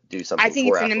idea to do something. I think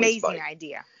for it's an athletes amazing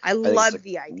idea. I think love it's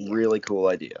the idea. Really cool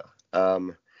idea.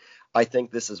 I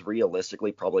think this is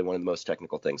realistically probably one of the most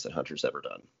technical things that Hunter's ever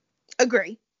done.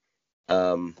 Agree.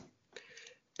 And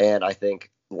I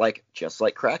think, just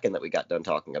like Kraken that we got done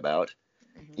talking about,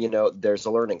 there's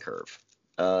a learning curve.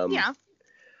 Yeah.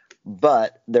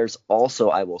 But there's also,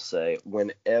 I will say,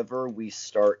 whenever we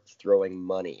start throwing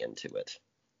money into it,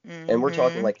 and we're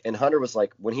talking and Hunter was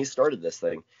like, when he started this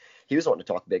thing, he was wanting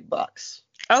to talk big bucks.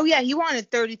 Oh yeah, he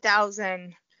wanted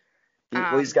 $30,000.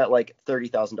 Well, he's got like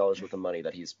 $30,000 worth of money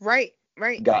that he's right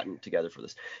gotten together for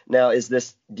this. Now,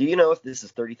 do you know if this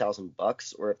is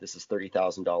 $30,000 or if this is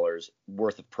 $30,000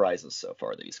 worth of prizes so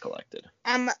far that he's collected?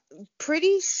 I'm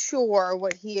pretty sure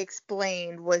what he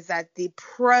explained was that the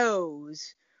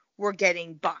pros were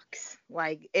getting bucks.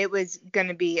 Like it was going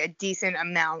to be a decent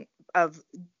amount of,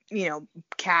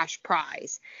 cash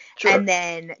prize. Sure. And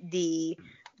then the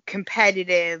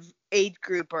competitive age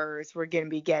groupers were going to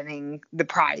be getting the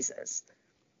prizes.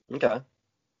 Okay.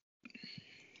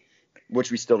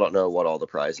 Which we still don't know what all the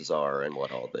prizes are and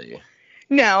what all the...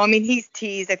 No, I mean, he's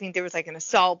teased. I think there was like an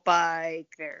assault bike.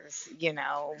 There's,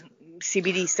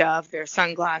 CBD stuff. There's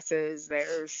sunglasses.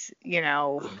 There's,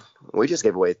 We just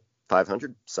gave away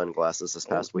 500 sunglasses this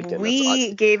past weekend.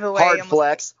 We gave away hard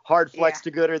flex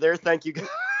to Gooder there. Thank you guys.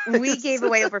 We gave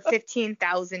away over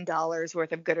 $15,000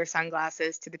 worth of Gooder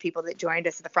sunglasses to the people that joined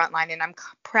us at the front line, and I'm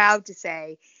proud to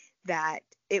say that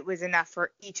it was enough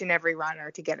for each and every runner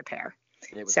to get a pair.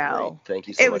 It was great. Thank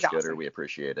you so much, Gooder. Awesome. We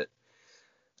appreciate it.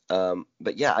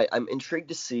 But yeah, I'm intrigued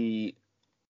to see.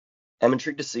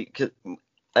 Cause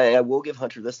I will give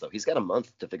Hunter this though. He's got a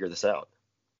month to figure this out.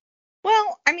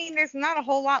 Well, I mean, there's not a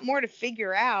whole lot more to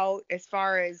figure out as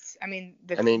far as, the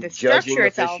judging, structure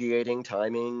itself. officiating,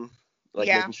 timing,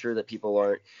 making sure that people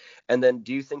aren't. And then,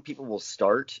 do you think people will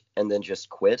start and then just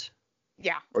quit?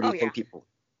 Yeah. Or do you think people?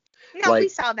 No, we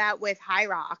saw that with High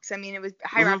Rocks. I mean,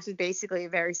 High Rocks was basically a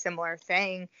very similar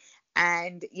thing.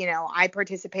 And, I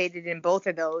participated in both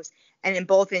of those. And in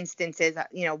both instances,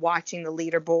 watching the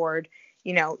leaderboard,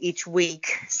 each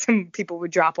week, some people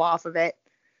would drop off of it.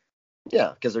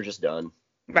 Yeah, because they're just done.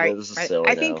 Right. This is silly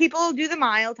I think people do the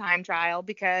mile time trial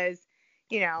because,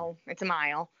 it's a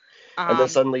mile. And then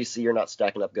suddenly you see you're not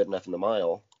stacking up good enough in the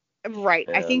mile. Right.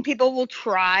 I think people will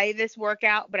try this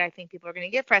workout, but I think people are going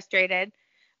to get frustrated.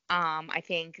 I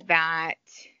think that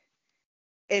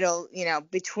it'll,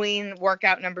 between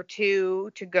workout number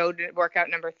 2 to go to workout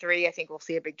number 3, I think we'll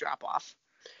see a big drop off.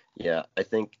 Yeah, I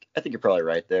think you're probably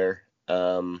right there.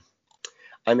 I'm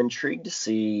intrigued to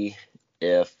see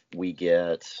if we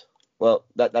get, well,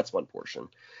 that's one portion.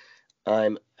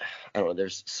 I don't know.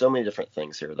 There's so many different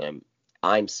things here that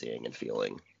I'm seeing and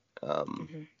feeling.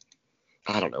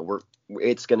 I don't know.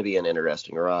 It's going to be an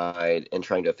interesting ride and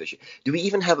trying to officiate. Do we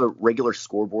even have a regular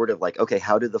scoreboard of okay,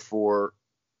 how do the 4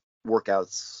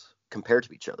 workouts compare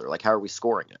to each other? How are we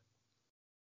scoring it?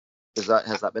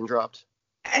 Has that been dropped?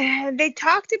 They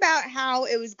talked about how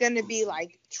it was going to be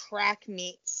track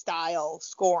meet style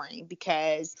scoring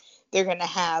because they're going to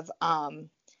have,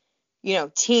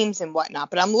 teams and whatnot.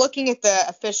 But I'm looking at the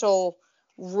official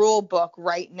rule book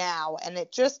right now, and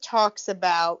it just talks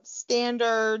about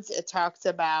standards. It talks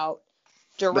about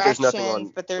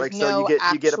directions, but there's no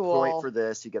actual. You get a point for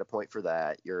this. You get a point for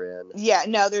that. You're in. Yeah,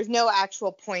 no, there's no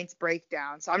actual points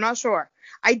breakdown, so I'm not sure.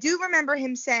 I do remember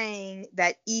him saying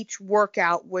that each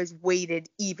workout was weighted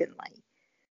evenly.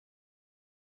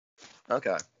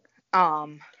 Okay.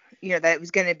 That it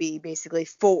was going to be basically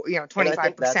 25% each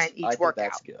workout. I think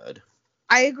that's good.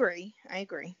 I agree.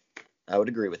 I would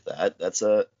agree with that.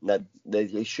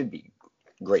 They should be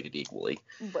graded equally.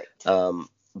 Right.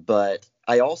 But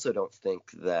I also don't think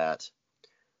that,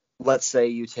 let's say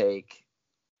you take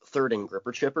third in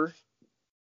gripper chipper,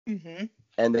 and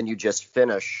then you just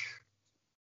finish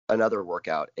another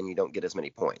workout and you don't get as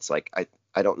many points. Like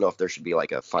I don't know if there should be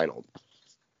like a final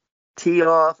tee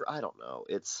off, or I don't know.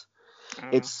 It's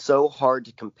so hard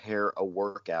to compare a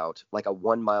workout like a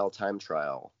 1 mile time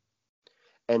trial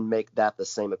and make that the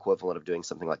same equivalent of doing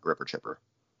something like grip or chipper.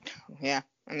 Yeah.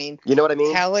 I mean, you know what I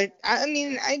mean?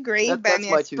 I agree, but I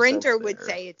mean, a sprinter would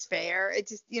say it's fair. It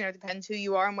just, depends who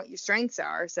you are and what your strengths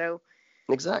are. So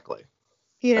exactly.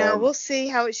 We'll see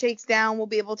how it shakes down. We'll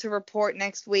be able to report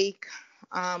next week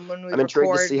when we record. I'm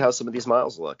intrigued to see how some of these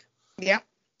miles look. Yep.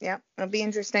 It'll be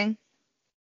interesting.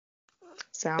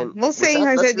 So and we'll see.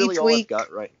 That's I said really each all week. I've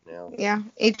got right now. Yeah,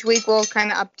 each week we'll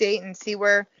kind of update and see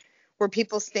where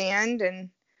people stand, and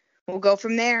we'll go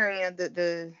from there.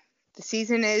 The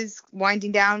season is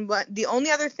winding down, but the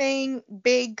only other thing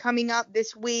big coming up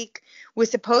this week was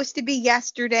supposed to be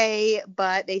yesterday,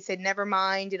 but they said never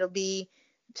mind. It'll be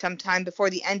sometime before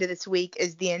the end of this week.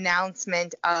 Is the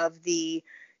announcement of the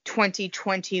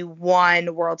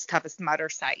 2021 World's Toughest Mudder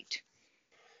site.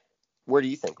 Where do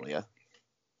you think, Leah?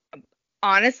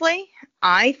 Honestly,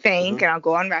 I think, and I'll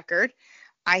go on record,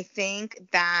 I think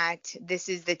that this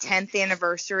is the 10th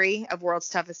anniversary of World's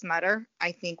Toughest Mudder.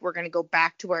 I think we're going to go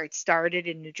back to where it started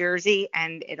in New Jersey,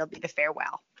 and it'll be the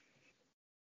farewell.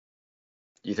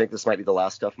 You think this might be the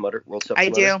last World's Toughest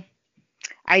Mudder?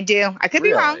 I do. I could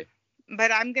be wrong,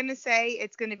 but I'm going to say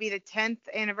it's going to be the 10th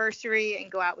anniversary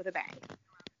and go out with a bang.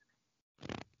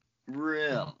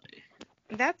 Really?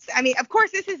 Of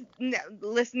course,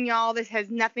 listen, y'all, this has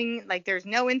nothing, like, there's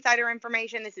no insider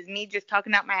information. This is me just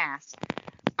talking out my ass.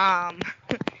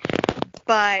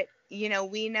 But,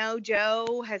 we know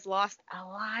Joe has lost a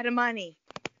lot of money.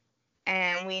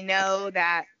 And we know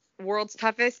that World's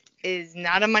Toughest is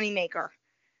not a moneymaker.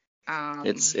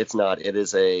 It's not. It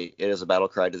is a battle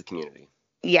cry to the community.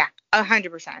 Yeah,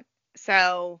 100%.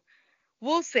 So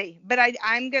we'll see. But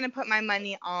I'm going to put my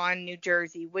money on New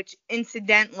Jersey, which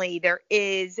incidentally, there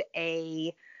is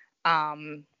a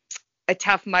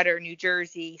Tough Mudder New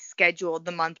Jersey scheduled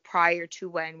the month prior to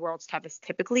when World's Toughest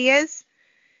typically is.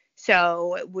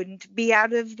 So it wouldn't be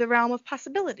out of the realm of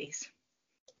possibilities.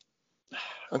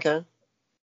 Okay.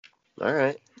 All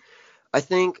right. I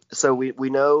think so. We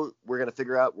know we're going to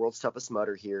figure out World's Toughest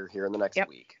Mudder here in the next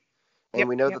week. And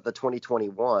we know that the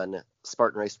 2021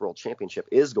 Spartan Race World Championship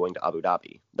is going to Abu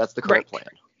Dhabi. That's the current plan.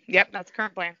 Yep, that's the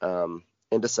current plan.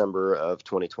 In December of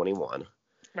 2021.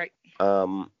 Right.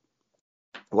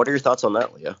 What are your thoughts on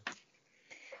that, Leah?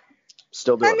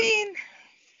 Still doing it?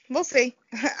 We'll see.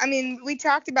 We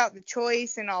talked about the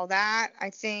choice and all that. I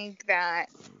think that,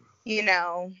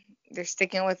 they're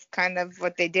sticking with kind of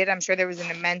what they did. I'm sure there was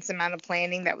an immense amount of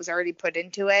planning that was already put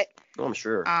into it. Oh, I'm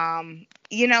sure.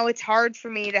 It's hard for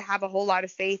me to have a whole lot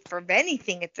of faith for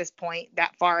anything at this point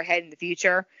that far ahead in the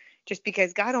future, just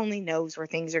because God only knows where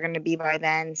things are going to be by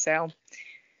then. So,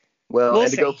 we'll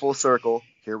see. To go full circle,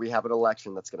 here we have an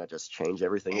election that's going to just change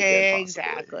everything again.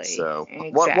 Exactly. So,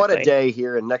 what a day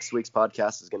here, and next week's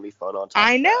podcast is going to be fun on top.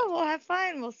 I know. We'll have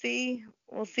fun. We'll see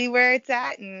where it's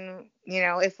at, and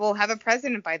if we'll have a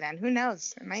president by then. Who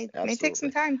knows? It may take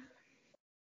some time.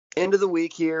 End of the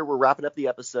week here. We're wrapping up the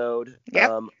episode.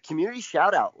 Yep. Community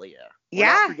shout out, Leah. We're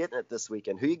not forgetting it this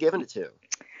weekend. Who are you giving it to?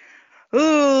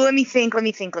 Ooh, let me think.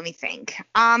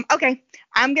 Okay.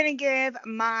 I'm going to give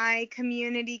my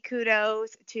community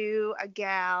kudos to a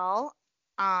gal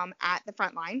at the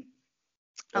front line.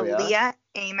 Aaliyah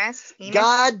Amos.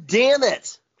 God damn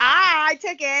it. I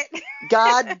took it.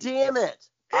 God damn it.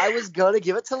 I was going to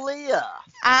give it to Leah.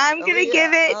 I'm going to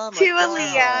give it to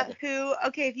Aaliyah, who,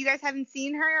 okay, if you guys haven't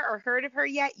seen her or heard of her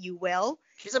yet, you will.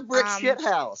 She's a brick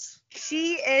shithouse.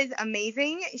 She is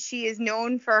amazing. She is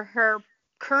known for her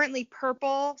currently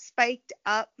purple spiked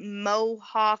up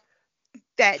mohawk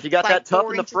that she got like that tough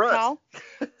in the front. Tall.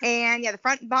 And the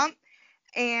front bump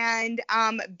and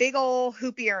big old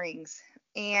hoop earrings.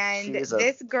 And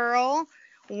this girl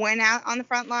went out on the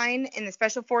front line in the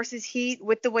Special Forces heat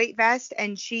with the weight vest,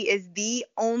 and she is the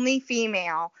only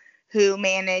female who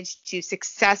managed to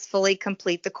successfully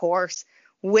complete the course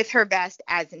with her vest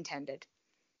as intended.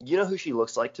 You know who she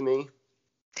looks like to me?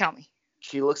 Tell me.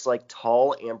 She looks like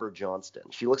tall Amber Johnston.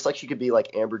 She looks like she could be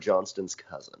like Amber Johnston's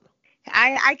cousin.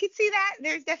 I could see that.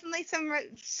 There's definitely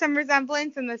some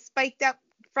resemblance, and the spiked up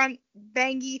front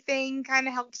bangy thing kind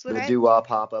of helps with it. The doo-wop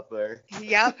pop up there.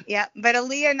 Yep. But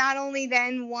Aaliyah not only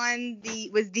then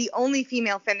was the only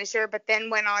female finisher, but then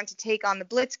went on to take on the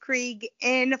Blitzkrieg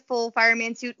in a full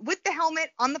fireman suit with the helmet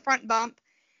on the front bump.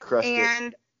 Crushed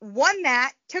it. Won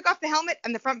that, took off the helmet,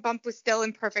 and the front bump was still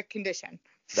in perfect condition.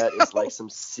 That is like some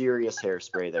serious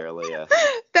hairspray there, Aaliyah.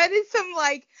 That is some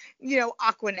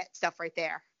Aquanet stuff right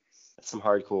there. That's some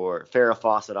hardcore Farrah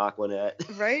Fawcett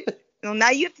Aquanet. Right? Well, now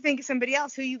you have to think of somebody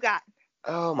else. Who you got?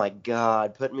 Oh my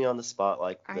God, putting me on the spot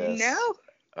like this. I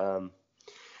know.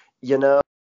 You know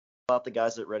about the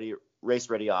guys at Race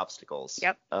Ready Obstacles.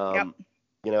 Yep.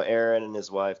 You know, Aaron and his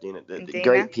wife Dina,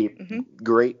 Dana.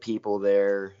 great people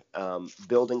there.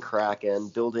 Building Kraken,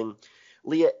 building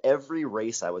Leah. Every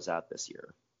race I was at this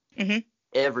year. Mm-hmm.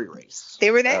 Every race. They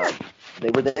were there. They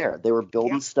were there. They were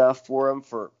building stuff for them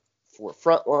for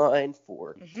Frontline,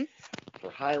 for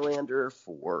Highlander,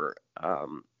 for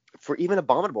even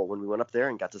Abominable when we went up there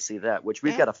and got to see that. Which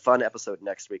we've got a fun episode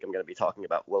next week. I'm going to be talking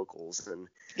about locals and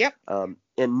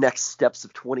next steps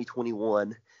of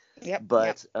 2021.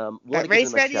 But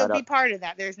Race Ready will be part of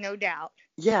that. There's no doubt.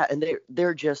 Yeah, and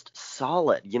they're just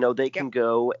solid. You know, they can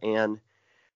go and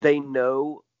they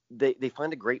know. They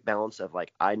find a great balance of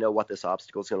like, I know what this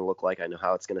obstacle is going to look like. I know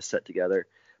how it's going to set together,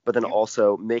 but then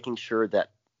also making sure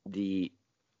that the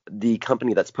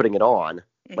company that's putting it on,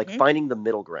 like finding the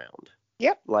middle ground.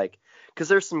 Like, because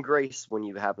there's some grace when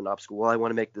you have an obstacle. Well, I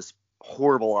want to make this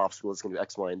horrible obstacle. It's going to do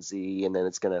X, Y, and Z, and then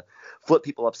it's going to flip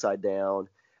people upside down,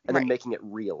 and then making it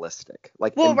realistic.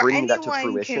 Like, and bringing that to fruition.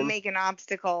 Anyone can make an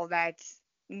obstacle that's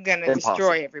going to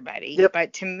destroy everybody.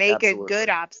 But to make a good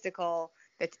obstacle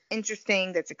that's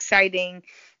interesting, that's exciting,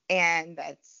 and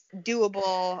that's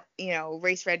doable, you know,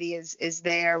 Race Ready is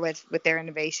there with their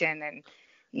innovation and,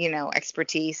 you know,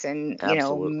 expertise, and you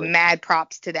know, mad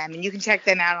props to them. And you can check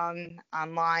them out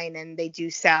online, and they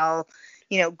do sell,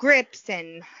 you know, grips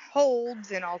and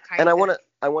holds and all kinds. And I want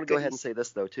to go ahead and say this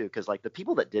though too, because like the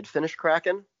people that did finish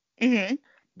Kraken, they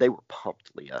were pumped,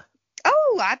 Leah.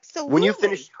 Oh, absolutely. When you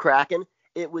finished Kraken,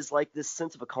 it was like this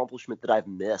sense of accomplishment that I've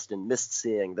missed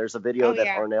seeing. There's a video that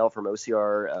Arnell from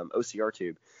OCR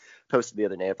Tube posted the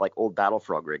other day of like old Battle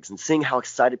Frog rigs, and seeing how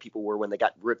excited people were when they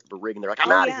got ripped the rig and they're like,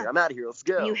 I'm out of here, let's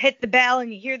go. And you hit the bell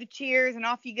and you hear the cheers and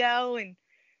off you go, and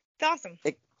it's awesome.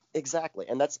 Exactly.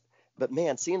 And but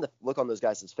man, seeing the look on those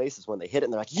guys' faces when they hit it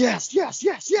and they're like, yes.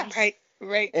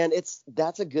 Right. And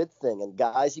that's a good thing. And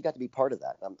guys, you got to be part of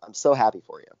that. I'm so happy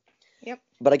for you. Yep.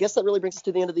 But I guess that really brings us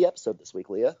to the end of the episode this week,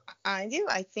 Leah. I do.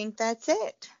 I think that's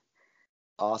it.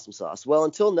 Awesome sauce. Well,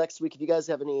 until next week, if you guys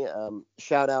have any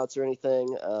shout outs or anything,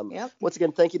 once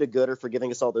again, thank you to Gooder for giving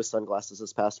us all those sunglasses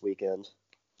this past weekend.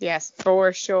 Yes,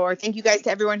 for sure. Thank you guys to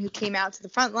everyone who came out to the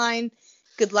front line.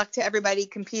 Good luck to everybody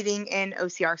competing in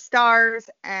OCR Stars,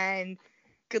 and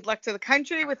good luck to the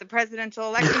country with the presidential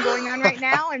election going on right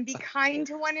now, and be kind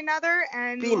to one another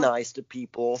and be nice to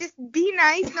people. Just be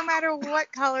nice no matter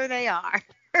what color they are.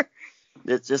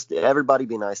 It's just everybody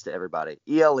be nice to everybody.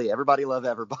 ELE, everybody love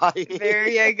everybody. There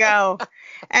you go.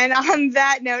 And on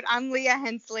that note, I'm Leah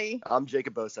Hensley. I'm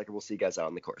Jacob Bosecker. We'll see you guys out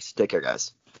on the course. Take care,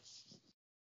 guys.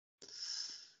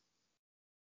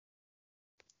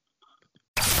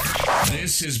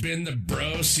 This has been the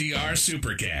Bro CR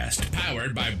Supercast,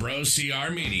 powered by Bro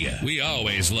CR Media. We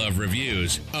always love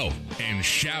reviews. Oh, and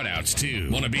shout-outs, too.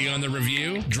 Want to be on the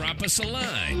review? Drop us a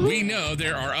line. We know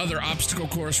there are other obstacle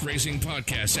course racing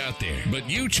podcasts out there, but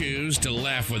you choose to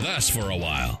laugh with us for a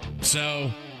while.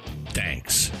 So,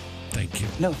 thanks. Thank you.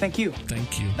 No, thank you.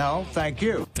 Thank you. No, thank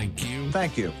you. Thank you.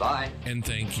 Thank you. Bye. And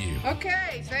thank you.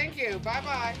 Okay, thank you.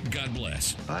 Bye-bye. God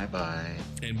bless. Bye-bye.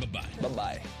 And bye-bye.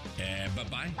 Bye-bye. And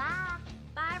bye-bye. Bye.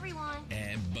 Bye, everyone.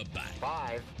 And bye-bye.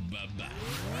 Bye. Bye-bye.